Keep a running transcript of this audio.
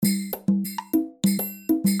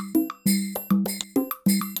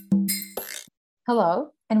Hello,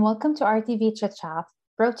 and welcome to RTV Chit-Chat,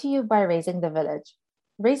 brought to you by Raising the Village.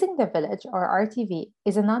 Raising the Village, or RTV,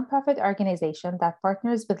 is a nonprofit organization that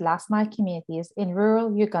partners with last-mile communities in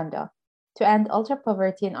rural Uganda to end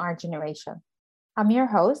ultra-poverty in our generation. I'm your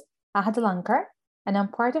host, Ahad Alankar, and I'm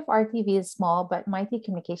part of RTV's small but mighty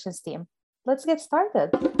communications team. Let's get started.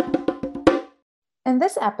 In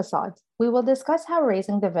this episode, we will discuss how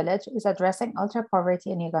Raising the Village is addressing ultra-poverty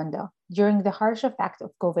in Uganda during the harsh effect of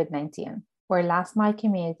COVID-19, where last mile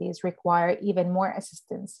communities require even more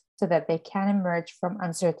assistance so that they can emerge from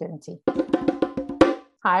uncertainty.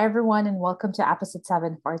 Hi, everyone, and welcome to episode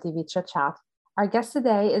 7 of RTV Chit-Chat. Our guest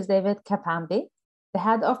today is David Kafambe, the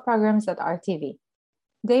head of programs at RTV.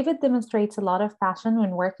 David demonstrates a lot of passion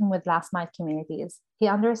when working with last mile communities. He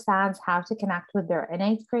understands how to connect with their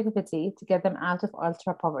innate creativity to get them out of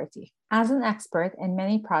ultra poverty. As an expert in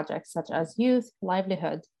many projects such as youth,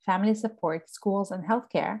 livelihood, family support, schools, and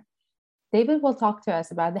healthcare, David will talk to us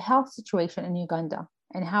about the health situation in Uganda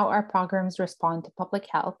and how our programs respond to public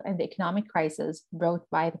health and the economic crisis brought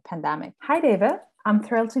by the pandemic. Hi, David. I'm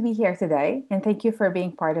thrilled to be here today, and thank you for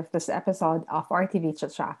being part of this episode of RTV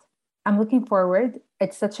Chit-Chat. I'm looking forward.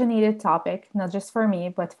 It's such a needed topic, not just for me,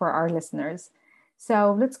 but for our listeners.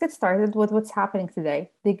 So let's get started with what's happening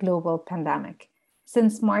today, the global pandemic.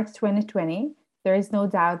 Since March 2020, there is no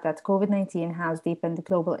doubt that COVID-19 has deepened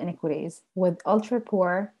global inequities, with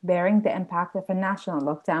ultra-poor bearing the impact of a national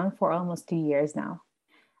lockdown for almost 2 years now.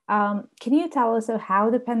 Can you tell us how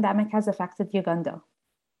the pandemic has affected Uganda?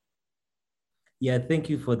 Yeah, thank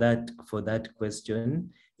you for that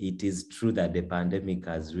question. It is true that the pandemic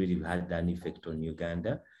has really had an effect on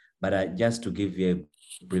Uganda, but just to give you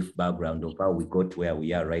a brief background of how we got where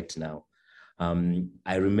we are right now.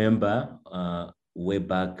 I remember way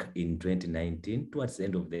back in 2019, towards the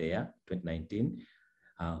end of the year, 2019,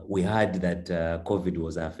 we heard that COVID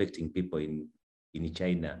was affecting people in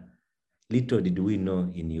China. Little did we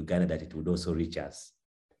know in Uganda that it would also reach us.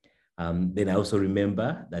 Then I also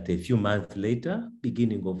remember that a few months later,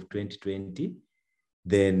 beginning of 2020,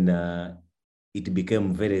 then it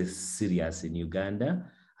became very serious in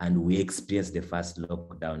Uganda and we experienced the first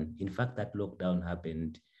lockdown. In fact, that lockdown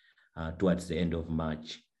happened towards the end of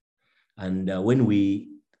March. And when we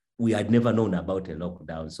had never known about a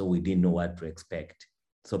lockdown, so we didn't know what to expect.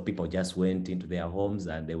 So people just went into their homes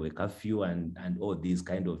and they were curfew and all these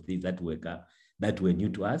kind of things that were new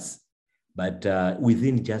to us. But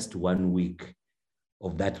within just 1 week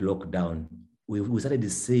of that lockdown, we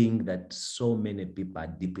started seeing that so many people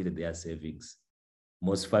had depleted their savings.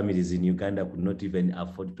 Most families in Uganda could not even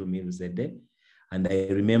afford 2 meals a day. And I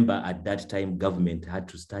remember at that time, government had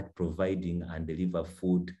to start providing and deliver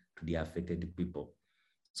food to the affected people.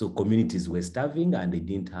 So communities were starving and they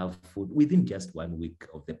didn't have food within just 1 week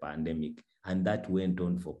of the pandemic. And that went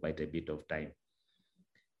on for quite a bit of time.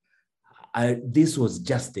 This was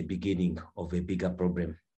just the beginning of a bigger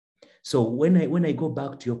problem. So when I go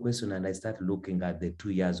back to your question and I start looking at the 2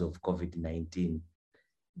 years of COVID-19,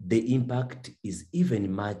 the impact is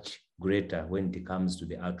even much greater when it comes to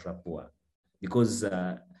the ultra poor, because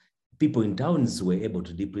people in towns were able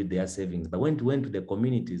to deplete their savings. But when it went to the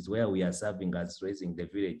communities where we are serving as Raising the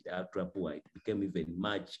Village, the ultra poor, it became even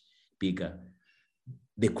much bigger.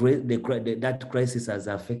 That crisis has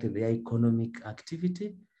affected their economic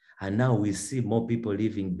activity. And now we see more people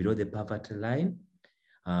living below the poverty line.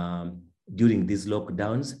 During these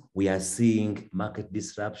lockdowns, we are seeing market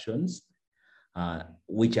disruptions,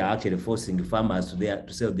 which are actually forcing farmers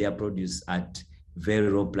to sell their produce at very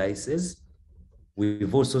low prices.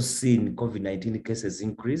 We've also seen COVID-19 cases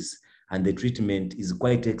increase, and the treatment is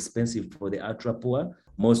quite expensive for the ultra poor.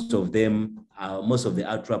 Most of the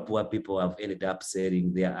ultra poor people have ended up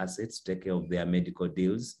selling their assets to take care of their medical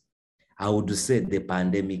deals. I would say the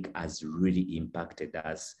pandemic has really impacted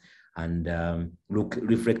us. And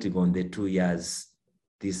reflecting on the 2 years,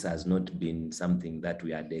 this has not been something that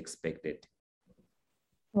we had expected.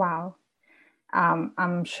 Wow.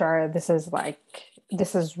 I'm sure this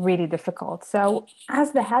is really difficult. So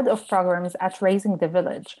as the head of programs at Raising the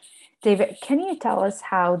Village, David, can you tell us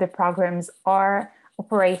how the programs are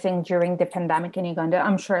operating during the pandemic in Uganda?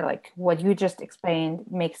 I'm sure what you just explained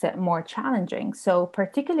makes it more challenging. So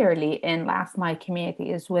particularly in last mile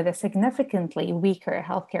communities with a significantly weaker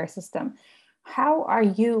healthcare system, how are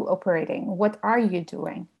you operating? What are you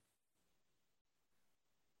doing?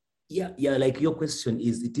 Yeah, like your question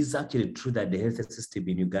it is actually true that the health system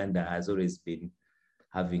in Uganda has always been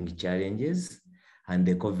having challenges, and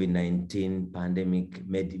the COVID-19 pandemic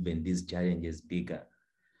made even these challenges bigger.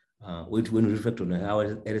 When we reflect on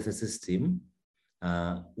our health system,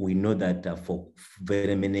 we know that for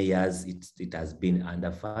very many years it has been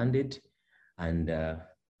underfunded, And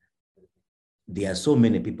there are so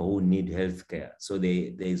many people who need healthcare. So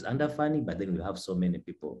there is underfunding, but then we have so many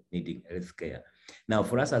people needing healthcare. Now,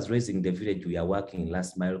 for us as Raising the Village, we are working in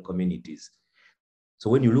last mile communities. So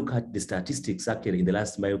when you look at the statistics, actually in the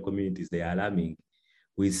last mile communities, they are alarming.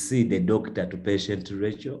 We see the doctor to patient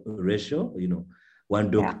ratio, one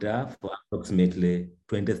doctor for approximately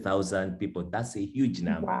 20,000 people. That's a huge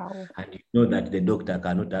number. Wow. And you know that the doctor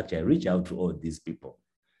cannot actually reach out to all these people.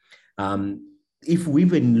 If we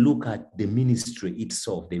even look at the ministry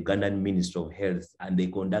itself, the Ugandan Ministry of Health, and they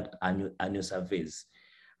conduct annual surveys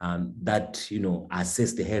that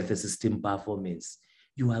assess the health system performance,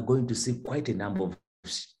 you are going to see quite a number of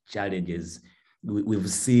challenges. We've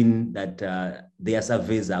seen that their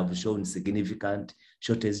surveys have shown significant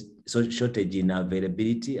shortage in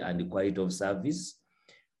availability and quality of service.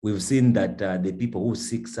 We've seen that the people who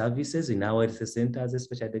seek services in our health centers,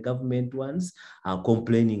 especially the government ones, are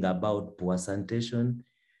complaining about poor sanitation.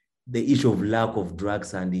 The issue of lack of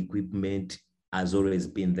drugs and equipment has always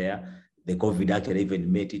been there. The COVID actually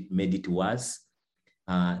even made it worse.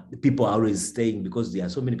 People are always staying because there are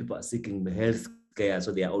so many people are seeking health care,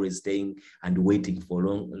 so they are always staying and waiting for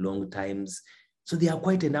long times. So there are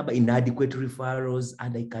quite a number of inadequate referrals,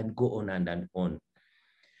 and I can go on and on.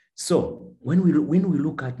 So when we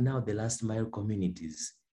look at now the last mile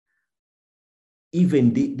communities,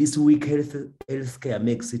 even this weak healthcare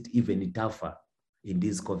makes it even tougher in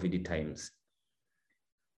these COVID times.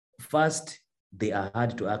 First, they are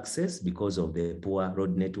hard to access because of the poor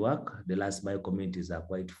road network. The last mile communities are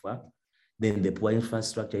quite far. Then the poor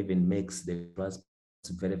infrastructure even makes the transport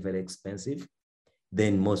very, very expensive.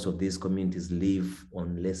 Then most of these communities live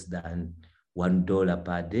on less than $1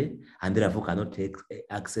 per day, and therefore cannot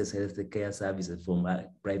access healthcare services from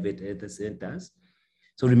private health centers.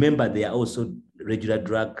 So remember, there are also regular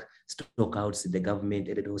drug stockouts in the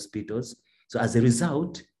government-aided hospitals. So as a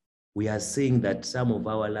result, we are seeing that some of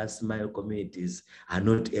our last mile communities are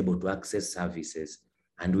not able to access services,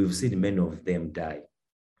 and we've seen many of them die.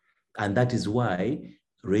 And that is why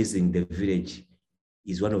Raising the Village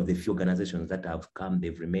is one of the few organizations that have come.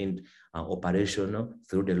 They've remained operational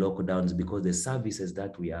through the lockdowns, because the services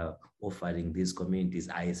that we are offering these communities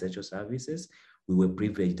are essential services. We were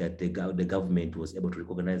privileged that the government was able to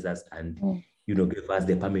recognize us and give us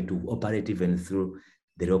the permit to operate even through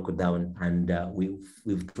the lockdown. And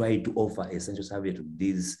we've tried to offer essential service to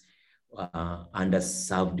these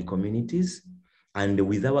underserved communities. And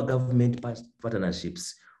with our government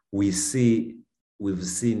partnerships, we've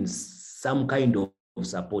seen some kind of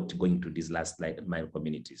support going to these last mile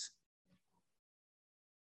communities.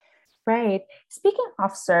 Right. Speaking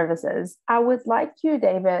of services, I would like you,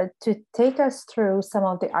 David, to take us through some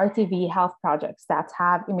of the RTV health projects that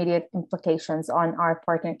have immediate implications on our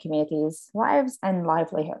partner communities' lives and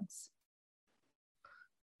livelihoods.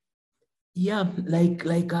 Yeah,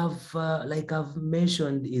 like I've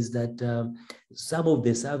mentioned, is that some of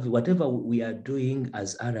the service, whatever we are doing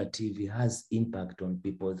as RTV, has impact on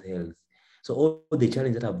people's health. So all the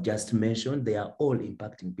challenges that I've just mentioned, they are all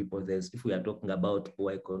impacting people's health. If we are talking about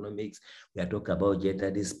poor economics, we are talking about gender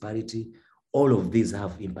disparity, all of these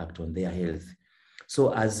have impact on their health.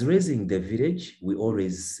 So as Raising the Village, we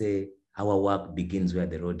always say our work begins where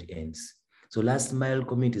the road ends. So last mile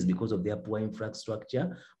communities, because of their poor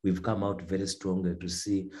infrastructure, we've come out very strongly to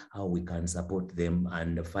see how we can support them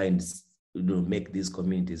and make these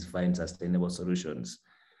communities find sustainable solutions.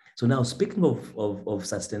 So now, speaking of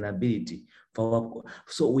sustainability,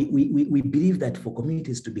 so we believe that for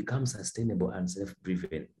communities to become sustainable and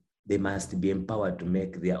self-driven, they must be empowered to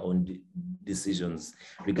make their own decisions,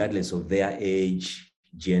 regardless of their age,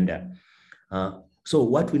 gender. So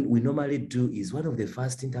what we normally do is, one of the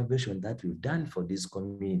first interventions that we've done for these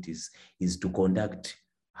communities is to conduct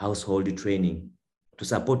household training to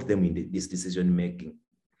support them in this decision-making.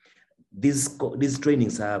 These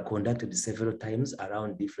trainings are conducted several times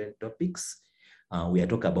around different topics. We are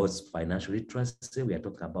talking about financial literacy, we are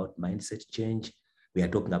talking about mindset change, we are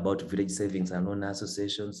talking about village savings and loan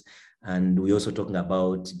associations, and we're also talking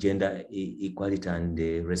about gender equality and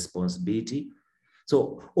responsibility.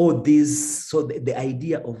 So all these, so the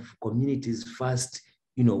idea of communities first,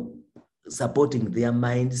 supporting their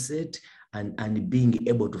mindset and being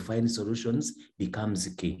able to find solutions becomes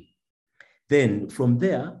key. Then from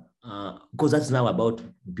there, because that's now about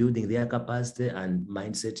building their capacity and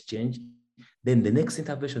mindset change, then the next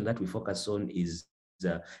intervention that we focus on is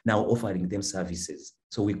now offering them services.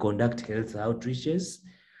 So we conduct health outreaches.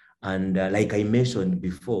 And like I mentioned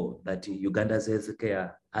before, that Uganda's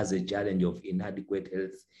healthcare has a challenge of inadequate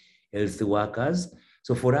health workers.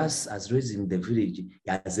 So for us, as Raising the Village,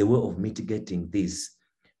 as a way of mitigating this,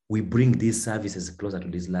 we bring these services closer to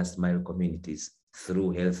these last mile communities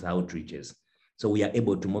through health outreaches. So we are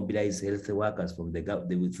able to mobilize health workers from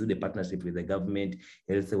through the partnership with the government,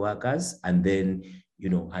 health workers, and then,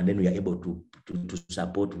 and then we are able to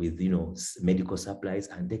support with, medical supplies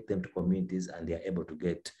and take them to communities, and they are able to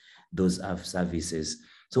get those services.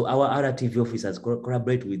 So our RTV officers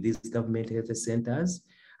collaborate with these government health centers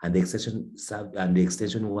and the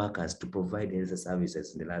extension workers to provide health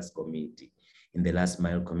services in the last community, in the last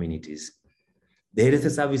mile communities. The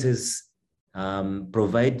health services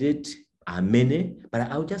provided are many, but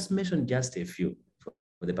I'll just mention just a few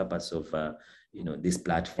for the purpose of this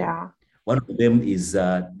platform. Yeah. One of them is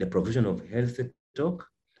the provision of health talk.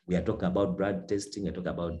 We are talking about blood testing, we are talking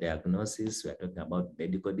about diagnosis, we are talking about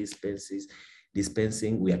medical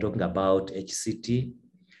dispensing, we are talking about HCT,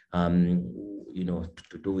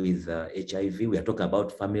 to do with HIV, we are talking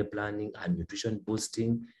about family planning and nutrition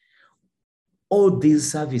boosting. All these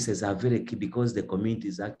services are very key because the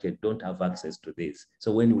communities actually don't have access to this.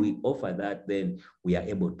 So when we offer that, then we are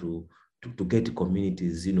able to get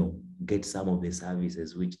communities, get some of the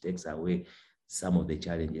services, which takes away some of the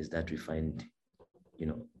challenges that we find,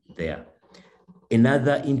 there.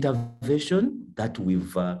 Another intervention that we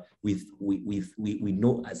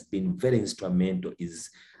know has been very instrumental is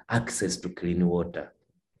access to clean water.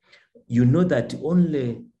 You know that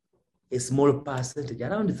only a small percentage,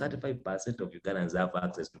 around 35% of Ugandans have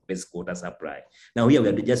access to basic water supply. Now here we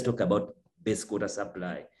are just talking about basic water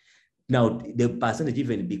supply. Now the percentage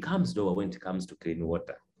even becomes lower when it comes to clean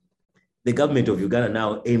water. The government of Uganda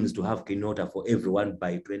now aims to have clean water for everyone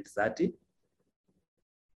by 2030.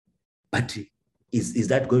 But is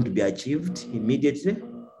that going to be achieved immediately?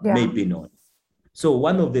 Yeah. Maybe not. So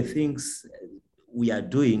one of the things we are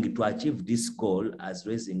doing to achieve this goal as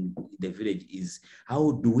Raising the Village is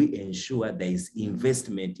how do we ensure there is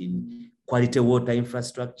investment in quality water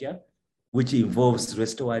infrastructure, which involves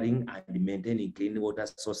restoring and maintaining clean water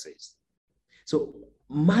sources. So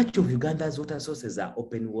much of Uganda's water sources are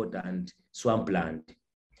open water and swampland.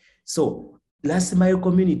 So last mile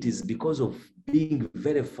communities, because of being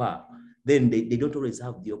very far, then they don't always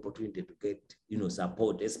have the opportunity to get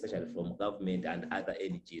support, especially from government and other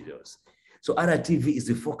NGOs. So RTV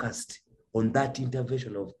is focused on that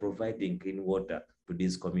intervention of providing clean water to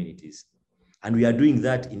these communities. And we are doing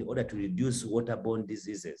that in order to reduce waterborne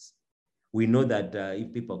diseases. We know that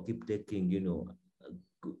if people keep taking,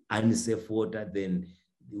 unsafe water, then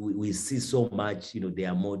we see so much, there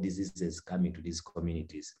are more diseases coming to these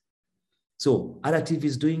communities. So RTV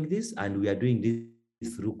is doing this, and we are doing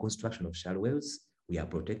this through construction of shallow wells. We are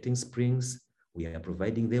protecting springs. We are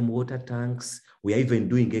providing them water tanks. We are even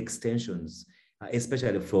doing extensions,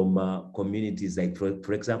 especially from communities like,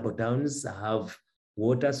 for example, towns have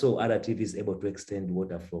water. So RTV is able to extend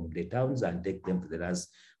water from the towns and take them to the last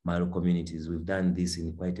mile communities. We've done this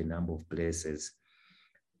in quite a number of places.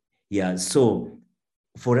 Yeah, so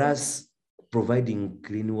for us, providing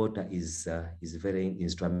clean water is very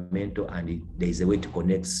instrumental, and there is a way to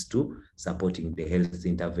connect to supporting the health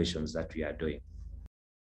interventions that we are doing.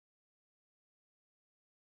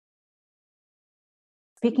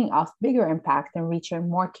 Speaking of bigger impact and reaching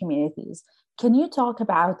more communities, can you talk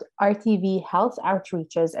about RTV health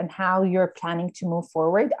outreaches and how you're planning to move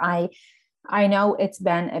forward? I know it's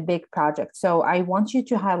been a big project, so I want you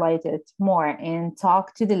to highlight it more and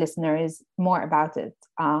talk to the listeners more about it.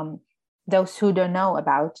 Those who don't know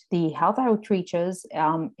about the health outreaches,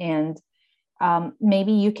 and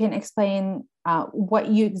maybe you can explain what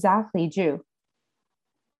you exactly do.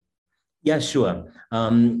 Yeah, sure.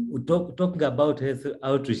 Talking about health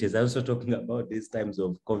outreaches, I'm also talking about these times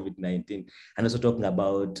of COVID-19, and also talking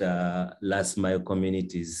about last mile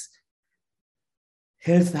communities.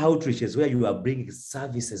 Health outreaches, where you are bringing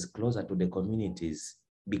services closer to the communities,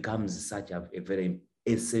 becomes such a very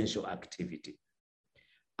essential activity.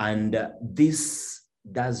 And this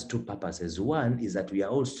does two purposes. One is that we are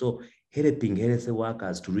also helping health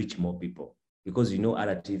workers to reach more people, because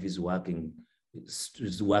RTV is working.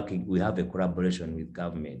 We have a collaboration with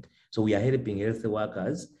government. So we are helping health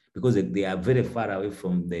workers because they are very far away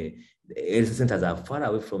from the health centers, are far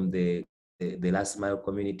away from the last mile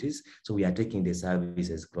communities. So we are taking the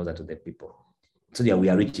services closer to the people. So yeah, we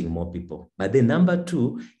are reaching more people. But then number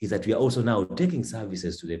two is that we are also now taking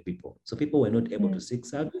services to the people. So people were not able to seek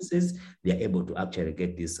services, they are able to actually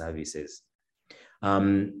get these services.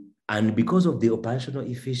 And because of the operational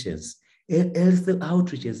efficiency, health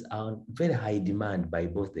outreaches are very high demand by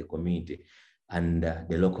both the community and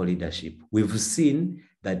the local leadership. We've seen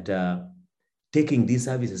that taking these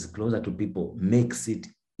services closer to people makes it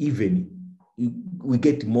even, we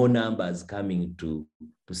get more numbers coming to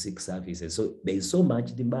to seek services. So there is so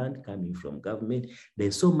much demand coming from government.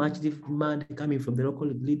 There's so much demand coming from the local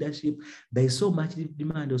leadership. There is so much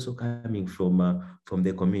demand also coming from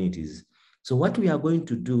the communities. So what we are going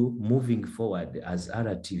to do moving forward as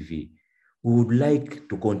RTV, we would like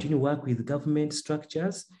to continue work with government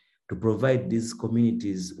structures to provide these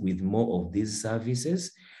communities with more of these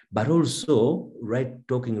services, but also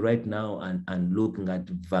talking right now and looking at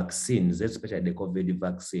vaccines, especially the COVID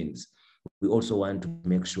vaccines. We also want to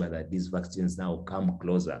make sure that these vaccines now come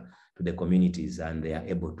closer to the communities and they are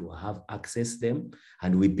able to have access to them.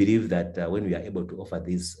 And we believe that when we are able to offer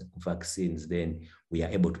these vaccines, then we are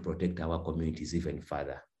able to protect our communities even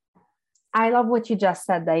further. I love what you just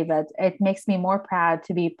said, David. It makes me more proud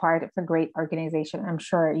to be part of a great organization. I'm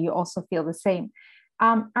sure you also feel the same.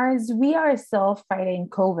 As we are still fighting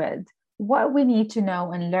COVID, what we need to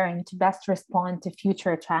know and learn to best respond to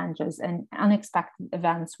future challenges and unexpected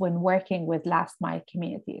events when working with last mile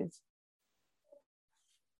communities?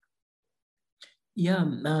 Yeah,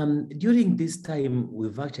 during this time,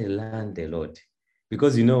 we've actually learned a lot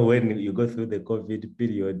because, when you go through the COVID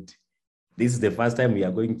period, this is the first time we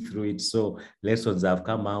are going through it. So lessons have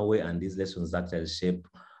come our way, and these lessons actually shape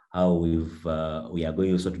how we are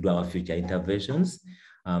going also to do our future interventions.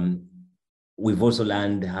 We've also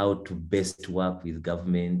learned how to best work with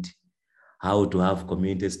government, how to have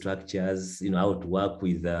community structures, how to work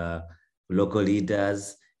with local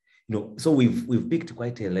leaders. So we've picked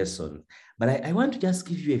quite a lesson. But I want to just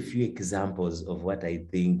give you a few examples of what I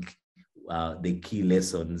think the key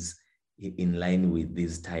lessons in line with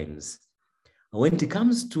these times. When it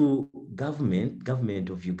comes to government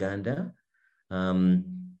of Uganda,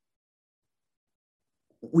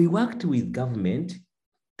 we worked with government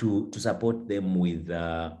to support them with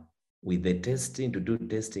the testing, to do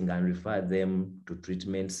testing and refer them to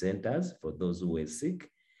treatment centers for those who were sick.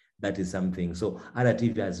 That is something. So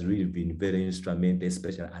RTV has really been very instrumental,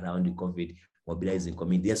 especially around the COVID, mobilizing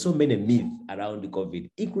community. There are so many myths around the COVID,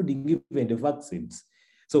 including even the vaccines.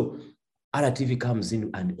 So RTV comes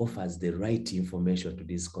in and offers the right information to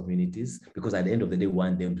these communities because at the end of the day, we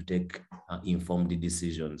want them to take informed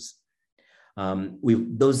decisions.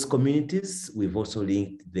 With those communities, we've also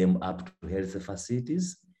linked them up to health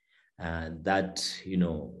facilities that,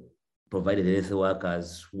 provided health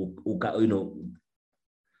workers who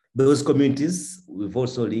those communities, we've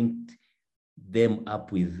also linked them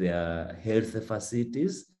up with health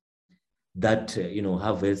facilities that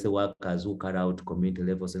have health workers who carry out community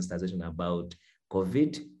level sensitization about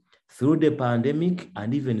COVID. Through the pandemic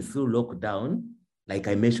and even through lockdown, like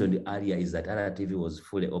I mentioned earlier, is that RTV was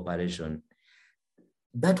fully operational.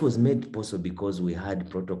 That was made possible because we had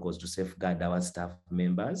protocols to safeguard our staff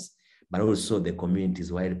members, but also the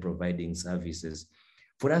communities while providing services.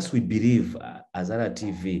 For us, we believe as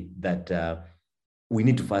RTV that we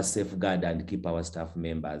need to first safeguard and keep our staff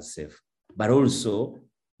members safe. But also,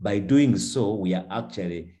 by doing so, we are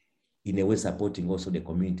actually, in a way, supporting also the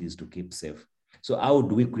communities to keep safe. So how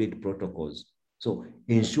do we create protocols? So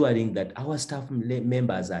ensuring that our staff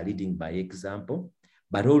members are leading by example,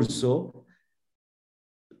 but also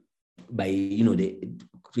by,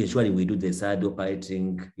 ensuring we do the SAD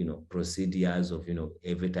operating, procedures of,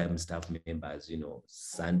 every time staff members,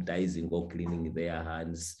 sanitizing or cleaning their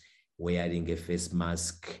hands, wearing a face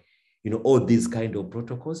mask, all these kind of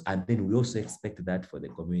protocols. And then we also expect that for the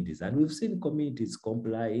communities. And we've seen communities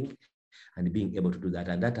complying and being able to do that.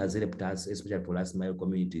 And that has helped us, especially for last mile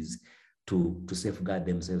communities, to safeguard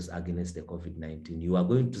themselves against the COVID-19. You are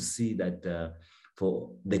going to see that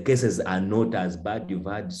for the cases are not as bad. You've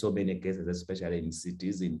had so many cases, especially in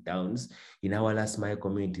cities, in towns. In our last mile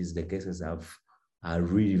communities, the cases are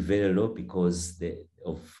really very low because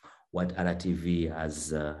of what RTV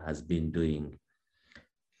has been doing.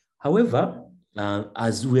 However,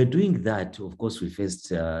 as we're doing that, of course, we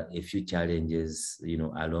faced a few challenges,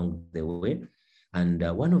 along the way. And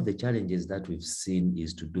one of the challenges that we've seen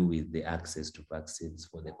is to do with the access to vaccines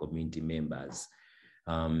for the community members.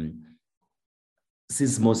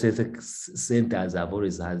 Since most centers have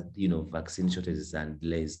always had, vaccine shortages and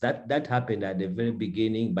delays, that happened at the very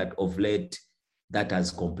beginning, but of late, that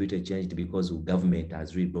has completely changed because the government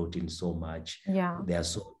has really brought in so much. Yeah. There are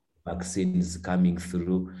so vaccines coming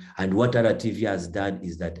through. And what RTV has done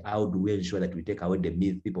is that how do we ensure that we take away the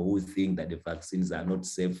myth, people who think that the vaccines are not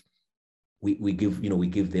safe? We give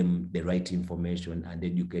them the right information and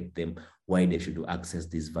educate them why they should access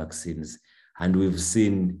these vaccines. And we've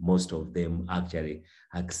seen most of them actually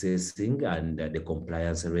accessing, and the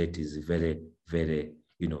compliance rate is very, very,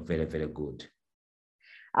 very, very good.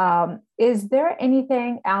 Is there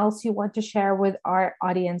anything else you want to share with our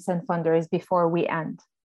audience and funders before we end?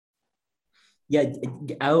 Yeah,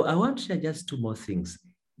 I want to share just two more things.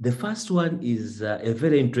 The first one is a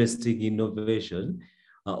very interesting innovation,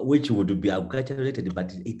 which would be agriculture related,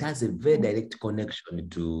 but it has a very direct connection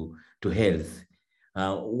to health.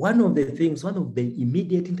 One of the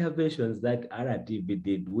immediate interventions that RTV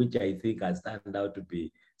did, which I think has turned out to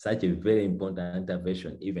be such a very important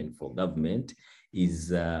intervention, even for government,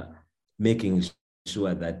 is making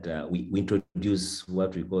sure that we introduce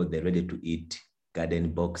what we call the ready-to-eat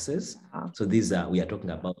garden boxes. So we are talking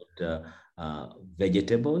about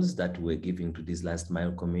vegetables that we're giving to these last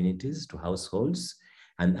mile communities, to households.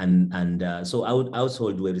 So our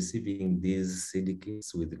household were receiving these seed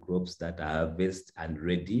kits with crops that are harvested and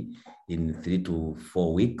ready in 3 to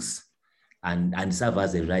 4 weeks and serve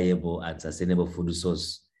as a reliable and sustainable food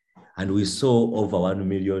source. And we saw over 1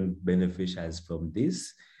 million beneficiaries from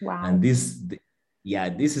this. Wow. And this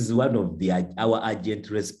is one of our urgent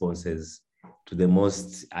responses to the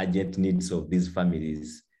most urgent needs of these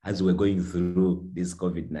families as we're going through this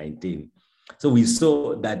COVID-19. So we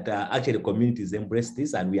saw that actually communities embrace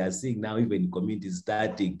this, and we are seeing now even communities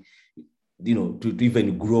starting, to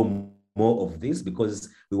even grow more of this, because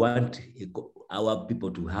we want our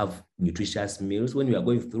people to have nutritious meals. When we are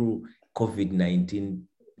going through COVID-19,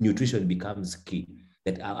 nutrition becomes key.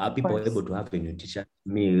 That are people able to have a nutritious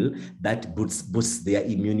meal that boosts their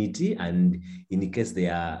immunity, and in case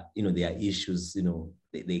there are issues,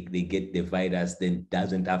 they get the virus, then it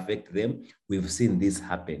doesn't affect them. We've seen this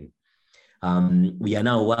happen. We are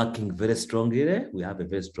now working very strongly. We have a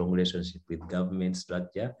very strong relationship with government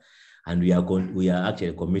structure, and we are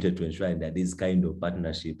actually committed to ensuring that these kind of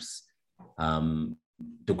partnerships to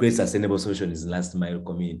create sustainable solutions in last mile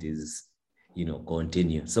communities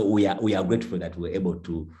continue. So we are grateful that we're able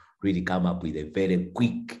to really come up with a very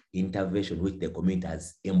quick intervention which the community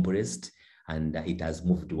has embraced, and it has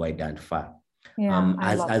moved wide and far. Yeah,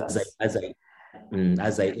 as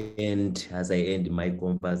I end my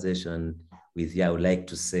conversation with you, I would like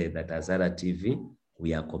to say that as RTV,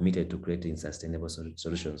 we are committed to creating sustainable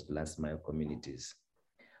solutions to last mile communities.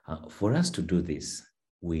 For us to do this,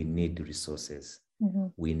 we need resources. Mm-hmm.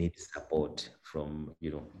 We need support from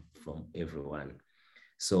everyone.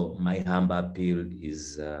 So my humble appeal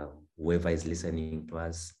is whoever is listening to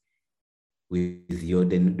us, with your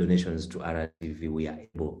donations to RTV, we are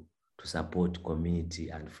able to support community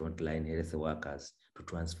and frontline health workers to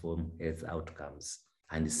transform health outcomes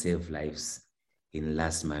and save lives in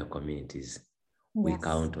last mile communities. Yes. We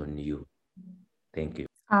count on you. Thank you.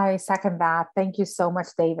 I second that. Thank you so much,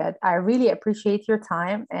 David. I really appreciate your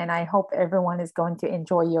time, and I hope everyone is going to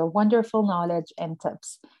enjoy your wonderful knowledge and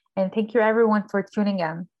tips. And thank you everyone for tuning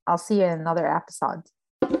in. I'll see you in another episode.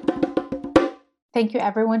 Thank you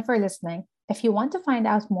everyone for listening. If you want to find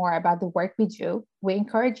out more about the work we do, we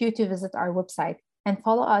encourage you to visit our website and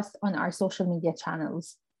follow us on our social media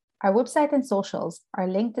channels. Our website and socials are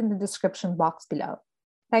linked in the description box below.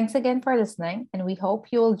 Thanks again for listening, and we hope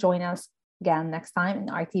you will join us again next time in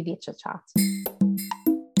RTV Chit-Chat.